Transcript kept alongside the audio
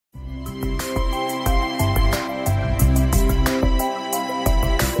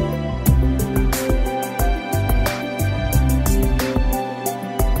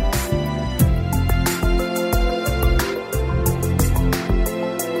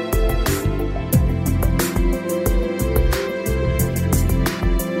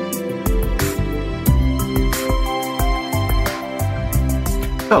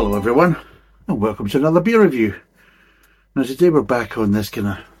Hello everyone, and welcome to another beer review. Now today we're back on this kind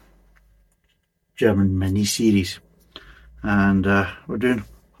of German mini-series, and we're doing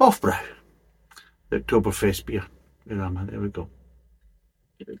Hofbräu, the Oktoberfestbier. There we go.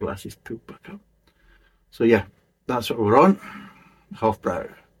 Get the glasses pulled back up. So yeah, that's what we're on,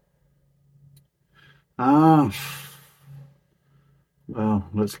 Hofbräu. Well,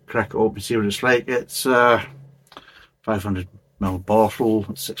 let's crack it open and see what it's like. It's 500ml bottle,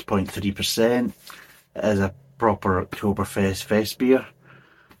 6.3%. It is a proper Oktoberfest beer.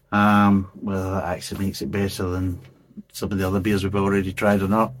 Whether that actually makes it better than some of the other beers we've already tried or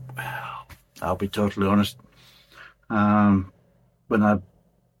not, well, I'll be totally honest. When I've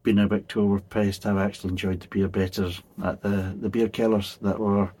been at Oktoberfest, I've actually enjoyed the beer better at the beer kellers that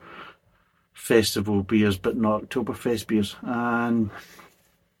were festival beers but not Oktoberfest beers, and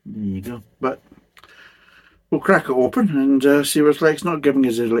there you go. But we'll crack it open and see what it's like. It's not giving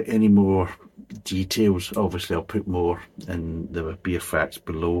us any more details. Obviously I'll put more in the beer facts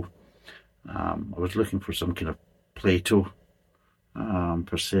below. I was looking for some kind of Plato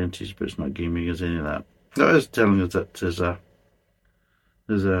percentage, but it's not giving us any of that. That is telling us that there's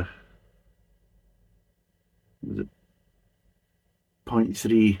a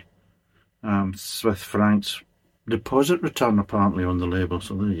 0.3 Swiss francs deposit return apparently on the label.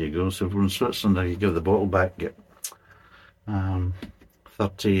 So there you go. So if we're in Switzerland, I could give the bottle back, get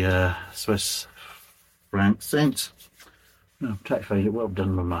 30 Swiss franc cents. I'm trying to find out what I've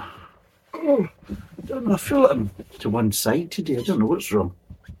done with my... I don't know, I feel like I'm to one side today. I don't know what's wrong.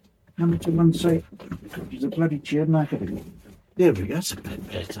 I'm to one side. There's a bloody chair knack. There we go, that's a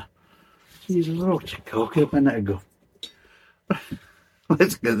bit better. Jesus, I was cocky a minute ago.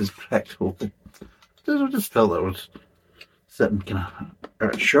 Let's get this cracked open. I just felt I was sitting kind of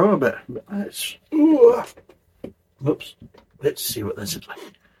out of shore a bit. But that's... Whoops. Let's see what this is like.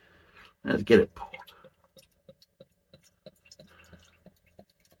 Let's get it poured.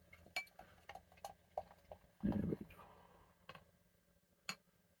 There we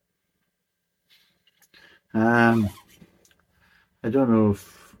go. I don't know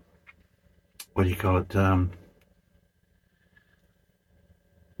if... What do you call it?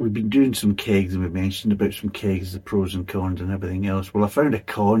 We've been doing some kegs and we've mentioned about some kegs, the pros and cons and everything else. Well, I found a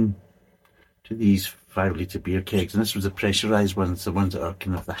con to these 5 litre beer kegs, and this was the pressurised ones, the ones that are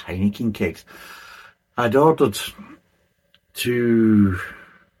kind of the Heineken kegs. I'd ordered 2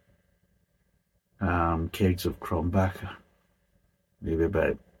 kegs of Kronbacher maybe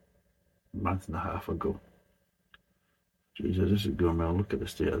about a month and a half ago. Jesus, this is going well. Look at the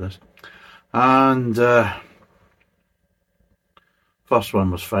state of this. And first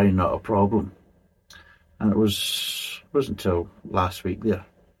one was fine, not a problem. And it wasn't until last week there,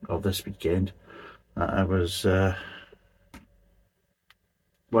 or this weekend, that I was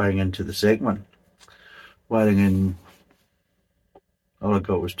wiring into the second one. Wiring in, all I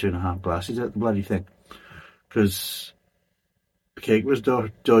got was 2.5 glasses at the bloody thing. Because the keg was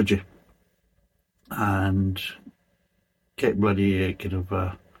dodgy. And kept bloody kind of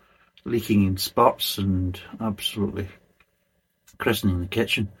leaking in spots and absolutely christening the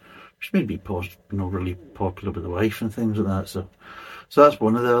kitchen, which made me really popular with the wife and things like that. So that's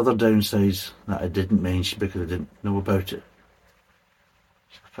one of the other downsides that I didn't mention because I didn't know about it.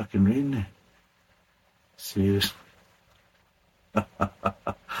 It's fucking rain there. Seriously.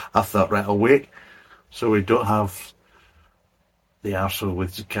 I thought, right, I'll wait so we don't have the arsehole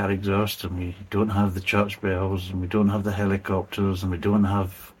with the car exhaust, and we don't have the church bells, and we don't have the helicopters, and we don't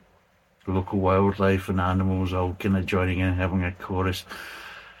have the local wildlife and animals all kind of joining in, having a chorus.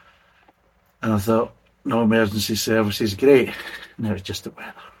 And I thought, no emergency services, great. Now it's just the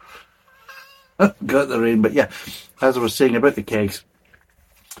weather. Got the rain. But yeah, as I was saying about the kegs,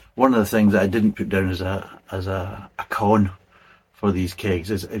 one of the things that I didn't put down as a con for these kegs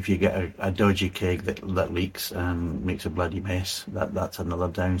is if you get a dodgy keg that leaks and makes a bloody mess, that's another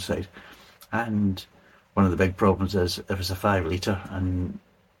downside. And one of the big problems is if it's a 5 litre and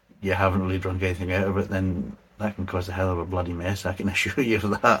you haven't really drunk anything out of it, then that can cause a hell of a bloody mess, I can assure you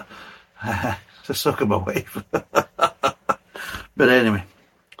of that. It's a suck of my wife. But anyway,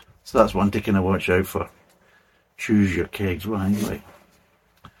 so that's one to kind of watch out for. Choose your kegs. Well, anyway.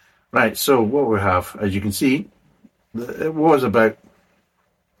 Right, so what we have, as you can see, it was about,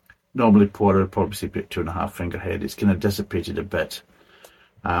 normally porter would probably say about 2.5 finger head. It's kind of dissipated a bit.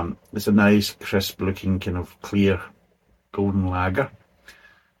 It's a nice, crisp looking, kind of clear golden lager.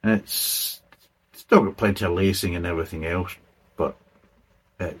 And it's still got plenty of lacing and everything else, but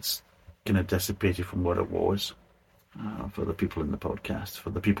it's kind of dissipated from what it was. For the people in the podcast, for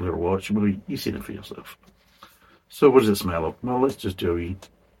the people who are watching, well, you see it for yourself. So what does it smell of? Well, let's just do a wee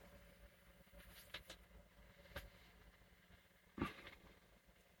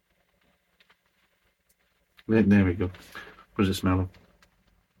There we go. What does it smell of?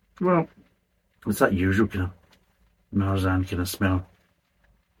 Well, it's that usual kind of Marzan kind of smell.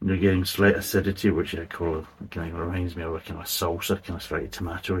 You're getting slight acidity, which I call kind of reminds me of a kind of salsa, kind of slightly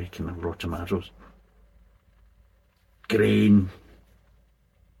tomatoey, kind of raw tomatoes. Grain.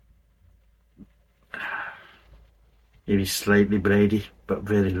 Maybe slightly bready, but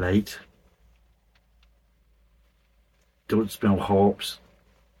very light. Don't smell hops.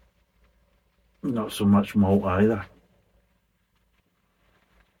 Not so much malt either.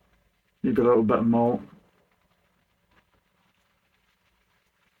 Maybe a little bit of malt.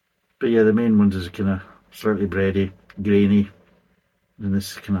 But yeah, the main ones is kind of slightly bready, grainy, and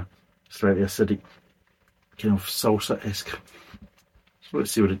this kind of slightly acidic, kind of salsa-esque. So let's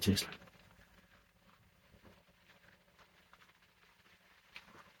see what it tastes like.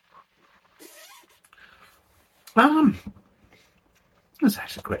 It's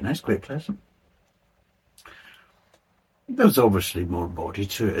actually quite nice, quite pleasant. There's obviously more body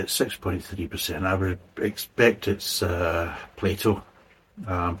to it. It's 6.3%. I would expect its Plato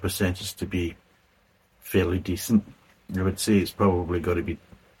percentage to be fairly decent. I would say it's probably got to be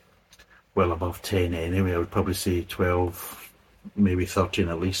well above 10 anyway. I would probably say 12, maybe 13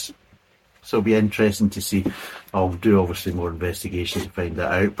 at least. So it'll be interesting to see. I'll do obviously more investigation to find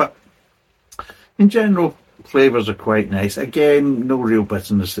that out. But in general, flavours are quite nice. Again, no real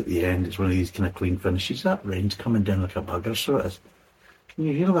bitterness at the end. It's one of these kind of clean finishes. That rain's coming down like a bugger, so it is. Can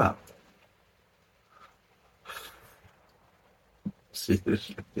you hear that?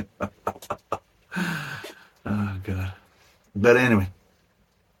 Seriously. Oh, God. But anyway.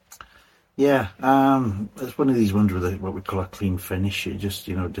 Yeah, it's one of these ones with what we call a clean finish. It just,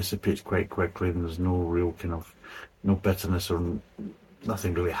 dissipates quite quickly and there's no real kind of, no bitterness or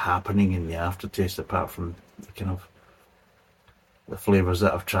nothing really happening in the aftertaste apart from the kind of the flavours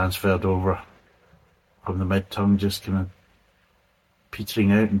that have transferred over from the mid-tongue just kind of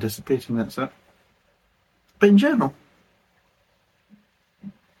petering out and dissipating, that's it. But in general,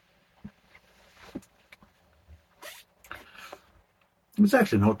 it's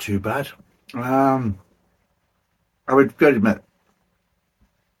actually not too bad. I would admit,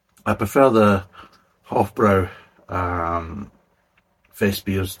 I prefer the Hofbräu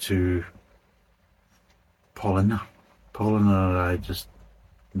Festbiers to Paulaner. Paulaner, I just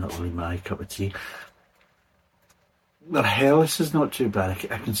not really my cup of tea. The Helles is not too bad.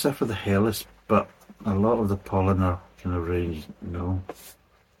 I can suffer the Helles, but a lot of the Paulaner kind of range, no,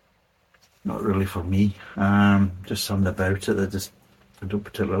 not really for me. Just something about it that I don't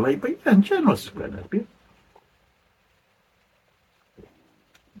particularly like. But yeah, in general, it's quite a nice beer.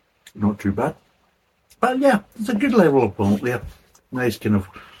 Not too bad. But yeah, it's a good level of malt there. Nice kind of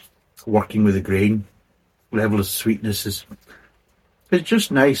working with the grain. Level of sweetness is it's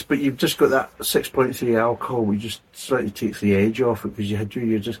just nice, but you've just got that 6.3 alcohol, which just slightly takes the edge off it because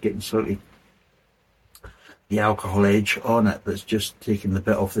you're just getting slightly the alcohol edge on it that's just taking the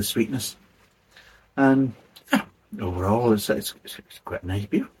bit off the sweetness. And yeah, overall it's quite a nice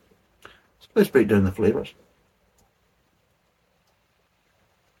beer. So let's break down the flavours.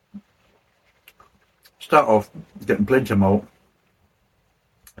 Start off getting plenty of malt,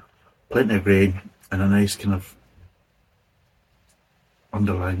 plenty of grain, and a nice kind of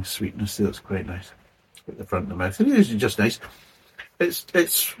underlying sweetness there that's quite nice at the front of the mouth. It is just nice.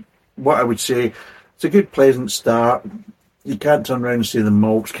 It's what I would say, it's a good pleasant start. You can't turn around and say the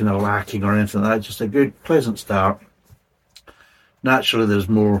malt's kind of lacking or anything like that. It's just a good pleasant start. Naturally there's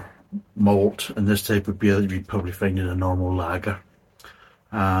more malt in this type of beer that you'd probably find in a normal lager.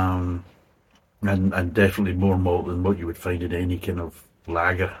 And definitely more malt than what you would find in any kind of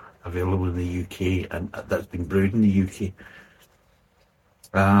lager available in the UK and that's been brewed in the UK.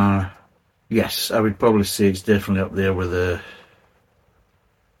 Yes, I would probably say it's definitely up there with the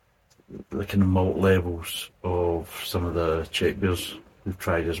kind of malt levels of some of the Czech beers we've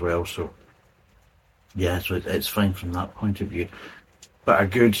tried as well. So yeah, so it's fine from that point of view. But a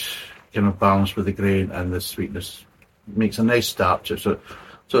good kind of balance with the grain and the sweetness makes a nice start to it. So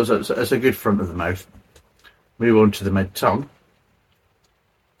it's a good front of the mouth. Move on to the mid-tongue.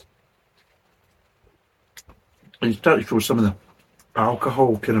 And you start to feel some of the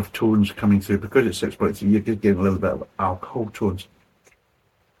alcohol kind of tones coming through. Because it's 6.3, you're getting a little bit of alcohol tones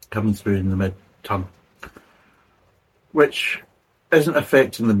coming through in the mid-tongue. Which isn't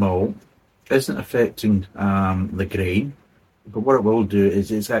affecting the malt, isn't affecting the grain. But what it will do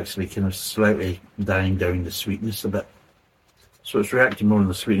is it's actually kind of slightly dying down the sweetness a bit. So it's reacting more on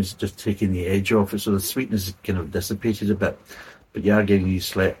the sweetness, just taking the edge off it. So the sweetness is kind of dissipated a bit. But you are getting these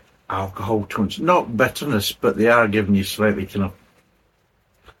slight alcohol tones. Not bitterness, but they are giving you slightly kind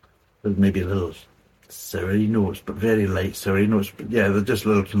of maybe a little soury notes, but very light soury notes. But yeah, they're just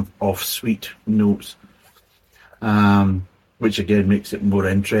little kind of off-sweet notes, which again makes it more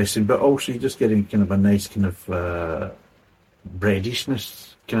interesting. But also you're just getting kind of a nice kind of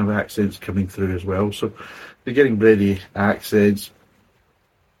breadishness kind of accents coming through as well. So you're getting bready accents.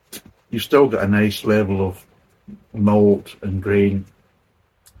 You've still got a nice level of malt and grain.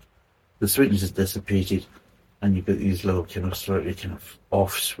 The sweetness is dissipated, and you've got these little kind of slightly kind of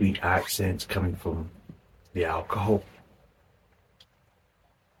off-sweet accents coming from the alcohol.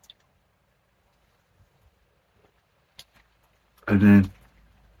 And then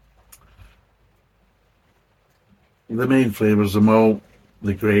the main flavours, the malt,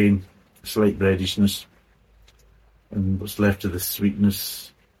 the grain, slight breadishness, and what's left of the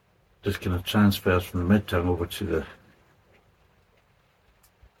sweetness just kind of transfers from the mid-tongue over to the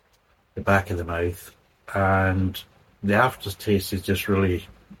back of the mouth, and the aftertaste is just really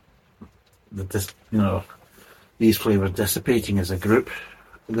these flavours dissipating as a group.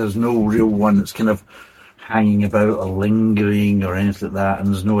 There's no real one that's kind of hanging about or lingering or anything like that, and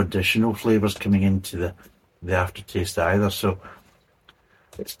there's no additional flavours coming into the aftertaste either. So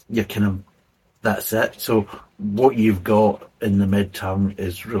you're kind of, that's it. So what you've got in the mid-tongue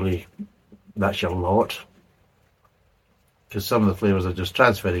is really, that's your lot. Because some of the flavours are just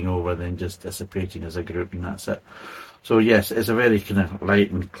transferring over and then just dissipating as a group, and that's it. So yes, it's a very kind of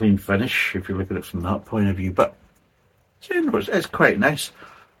light and clean finish if you look at it from that point of view. But you know, it's quite nice.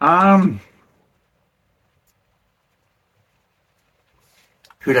 Could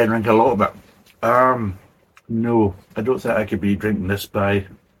I drink a lot of it? No, I don't think I could be drinking this by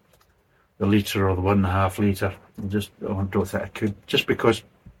the litre or the 1.5 litre. I don't think I could, just because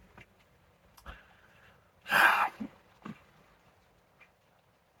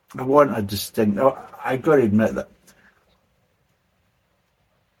I want a distinct. I've got to admit that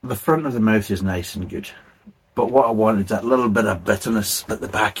the front of the mouth is nice and good, but what I want is that little bit of bitterness at the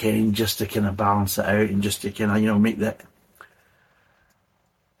back end, just to kind of balance it out and just to kind of, make the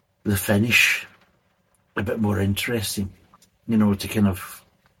finish a bit more interesting, to kind of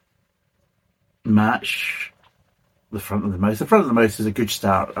match the front of the mouth. The front of the mouth is a good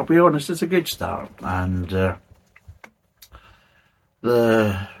start. I'll be honest, it's a good start, and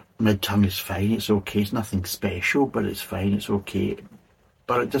the mid-tongue is fine. It's okay. It's nothing special, but it's fine. It's okay.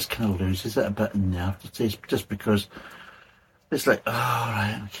 But it just kind of loses it a bit in the aftertaste, just because it's like, oh,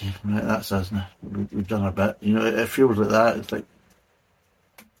 right, okay, right, that's us now. We've done our bit. It feels like that. It's like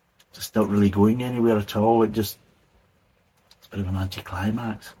just not really going anywhere at all. It's a bit of an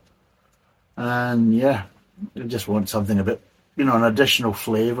anticlimax. And yeah, you just want something a bit, an additional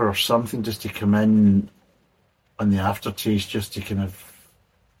flavour or something just to come in on the aftertaste, just to kind of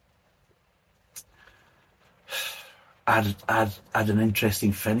add an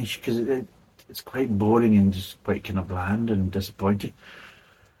interesting finish, because it's quite boring and just quite kind of bland and disappointing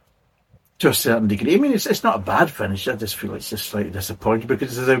to a certain degree. I mean, it's not a bad finish. I just feel it's just slightly disappointing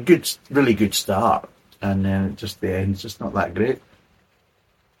because it's a really good start, and then the end's just not that great.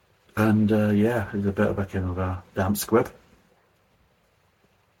 And yeah, it's a bit of a kind of a damp squib,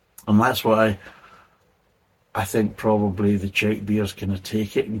 and that's why I think probably the Czech beers kind of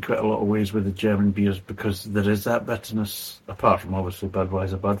take it in quite a lot of ways with the German beers, because there is that bitterness, apart from obviously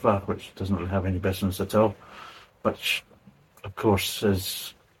Budweiser, which doesn't really have any bitterness at all, which of course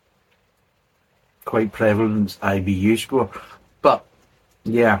is quite prevalent IBU score. But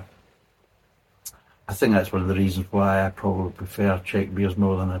yeah, I think that's one of the reasons why I probably prefer Czech beers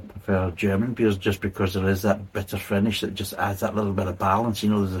more than I prefer German beers, just because there is that bitter finish that just adds that little bit of balance.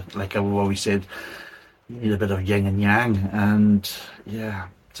 Like I've always said, you need a bit of yin and yang, and yeah,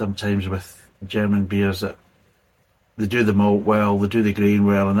 sometimes with German beers that they do the malt well, they do the grain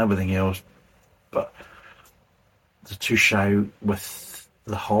well and everything else, but they're too shy with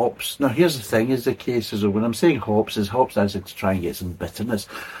the hops. Now here's the thing, is the case is when I'm saying hops actually to try and get some bitterness,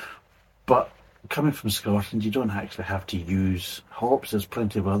 but coming from Scotland you don't actually have to use hops. There's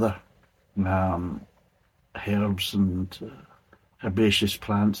plenty of other herbs and herbaceous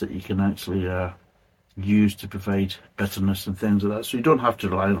plants that you can actually used to provide bitterness and things like that, so you don't have to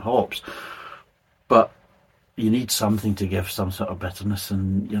rely on hops, but you need something to give some sort of bitterness,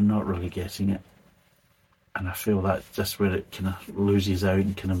 and you're not really getting it, and I feel that's just where it kind of loses out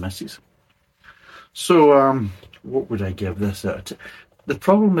and kind of misses. So what would I give this out of 10? The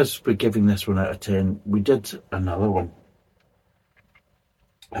problem is with giving this one out of 10, we did another one,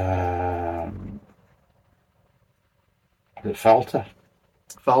 the Falter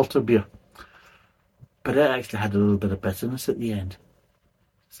beer, but it actually had a little bit of bitterness at the end.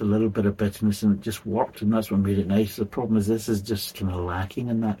 It's a little bit of bitterness, and it just worked, and that's what made it nice. The problem is this is just kind of lacking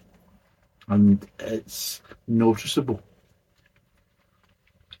in that. and it's noticeable.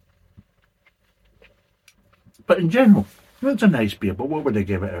 But in general, it's a nice beer. But what would I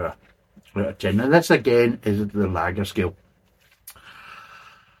give it out of 10? Now this again is the lager scale.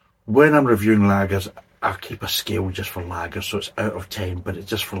 When I'm reviewing lagers, I keep a scale just for lagers, so it's out of 10, but it's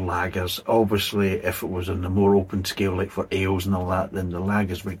just for lagers. Obviously, if it was on the more open scale, like for ales and all that, then the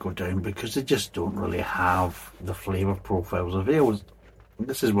lagers would go down because they just don't really have the flavour profiles of ales.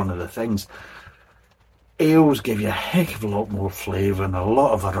 This is one of the things. Ales give you a heck of a lot more flavour and a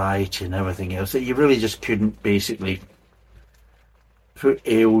lot of variety and everything else that you really just couldn't basically put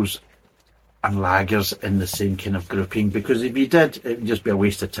ales and lagers in the same kind of grouping, because if you did, it would just be a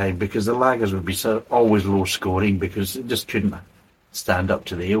waste of time, because the lagers would be always low scoring because it just couldn't stand up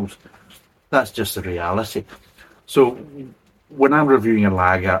to the ales. That's just the reality. So when I'm reviewing a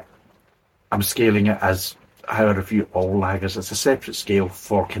lager, I'm scaling it as how I review all lagers. It's a separate scale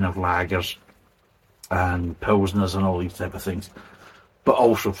for kind of lagers and pilsners and all these type of things, but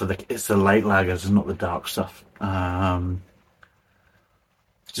also for it's the light lagers and not the dark stuff.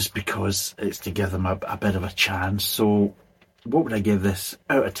 Just because it's to give them a bit of a chance. So what would I give this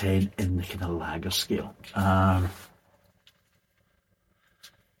out of 10 in the kind of lager scale? It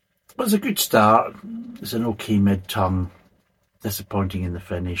was a good start. It's an okay mid-tongue. Disappointing in the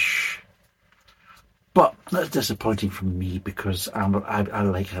finish. But that's disappointing for me because I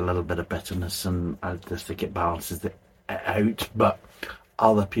like a little bit of bitterness, and I just think it balances it out. But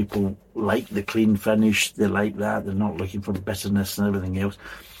other people like the clean finish, they like that, they're not looking for the bitterness and everything else.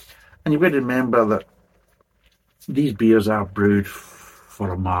 And you've got to remember that these beers are brewed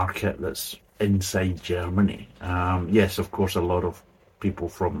for a market that's inside Germany. Yes, of course, a lot of people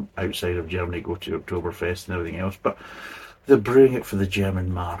from outside of Germany go to Oktoberfest and everything else, but they're brewing it for the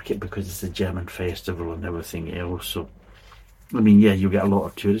German market because it's the German festival and everything else. So, I mean, yeah, you get a lot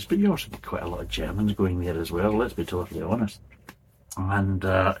of tourists, but you also get quite a lot of Germans going there as well, let's be totally honest. And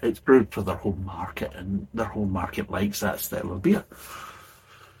it's brewed for their home market, and their home market likes that style of beer.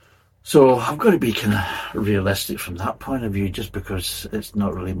 So I've got to be kind of realistic from that point of view, just because it's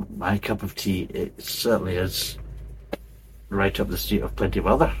not really my cup of tea. It certainly is right up the street of plenty of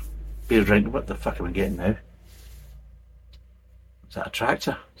other beers. Right, what the fuck am I getting now? Is that a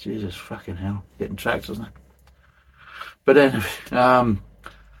tractor? Jesus fucking hell, getting tractors now. But anyway, I'm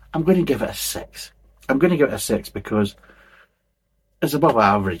going to give it a 6. I'm going to give it a 6 because it's above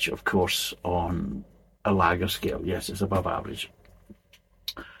average, of course, on a lager scale. Yes, it's above average.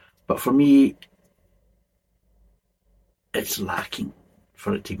 But for me, it's lacking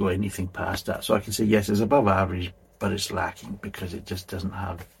for it to go anything past that. So I can say, yes, it's above average, but it's lacking because it just doesn't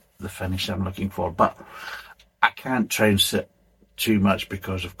have the finish I'm looking for. But I can't trounce it too much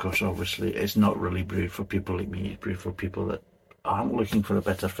because, of course, obviously, it's not really brewed for people like me. It's brewed for people that aren't looking for a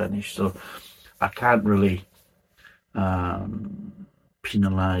better finish. So I can't really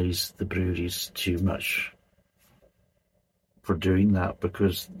penalise the breweries too much for doing that,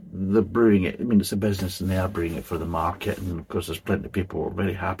 because they're brewing it. I mean, it's a business and they are brewing it for the market, and of course there's plenty of people who are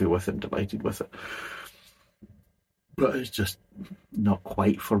very happy with it and delighted with it, but it's just not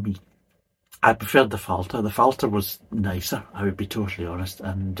quite for me. I preferred the Falter. The Falter was nicer, I would be totally honest,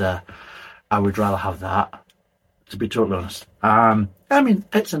 and I would rather have that, to be totally honest. I mean,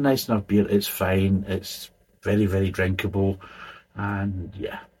 it's a nice enough beer, it's fine, it's very, very drinkable, and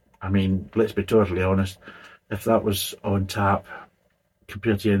yeah, I mean, let's be totally honest, if that was on tap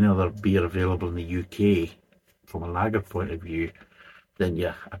compared to any other beer available in the UK from a lager point of view, then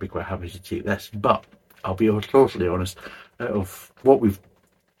yeah, I'd be quite happy to take this. But I'll be totally honest, out of what we've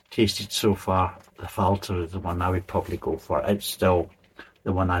tasted so far, the Falter is the one I would probably go for. It's still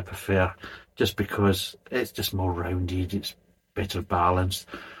the one I prefer, just because it's just more rounded, it's better balanced,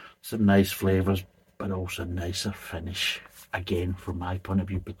 some nice flavours, but also nicer finish. Again, from my point of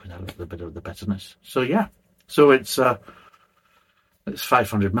view, because I like a bit of the bitterness. So yeah. So it's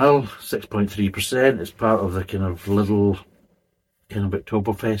 500ml, 6.3%. It's part of the kind of little kind of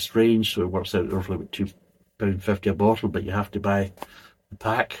Oktoberfest range, so it works out roughly about £2.50 a bottle, but you have to buy the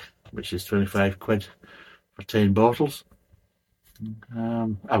pack, which is 25 quid for 10 bottles.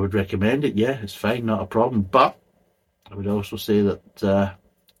 I would recommend it, yeah, it's fine, not a problem, but I would also say that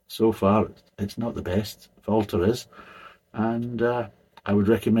so far it's not the best. Falter is, and I would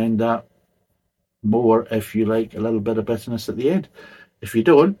recommend that more if you like a little bit of bitterness at the end. If you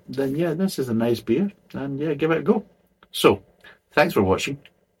don't, then yeah, this is a nice beer, and yeah, give it a go. So, thanks for watching,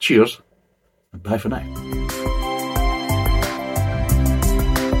 cheers, and bye for now.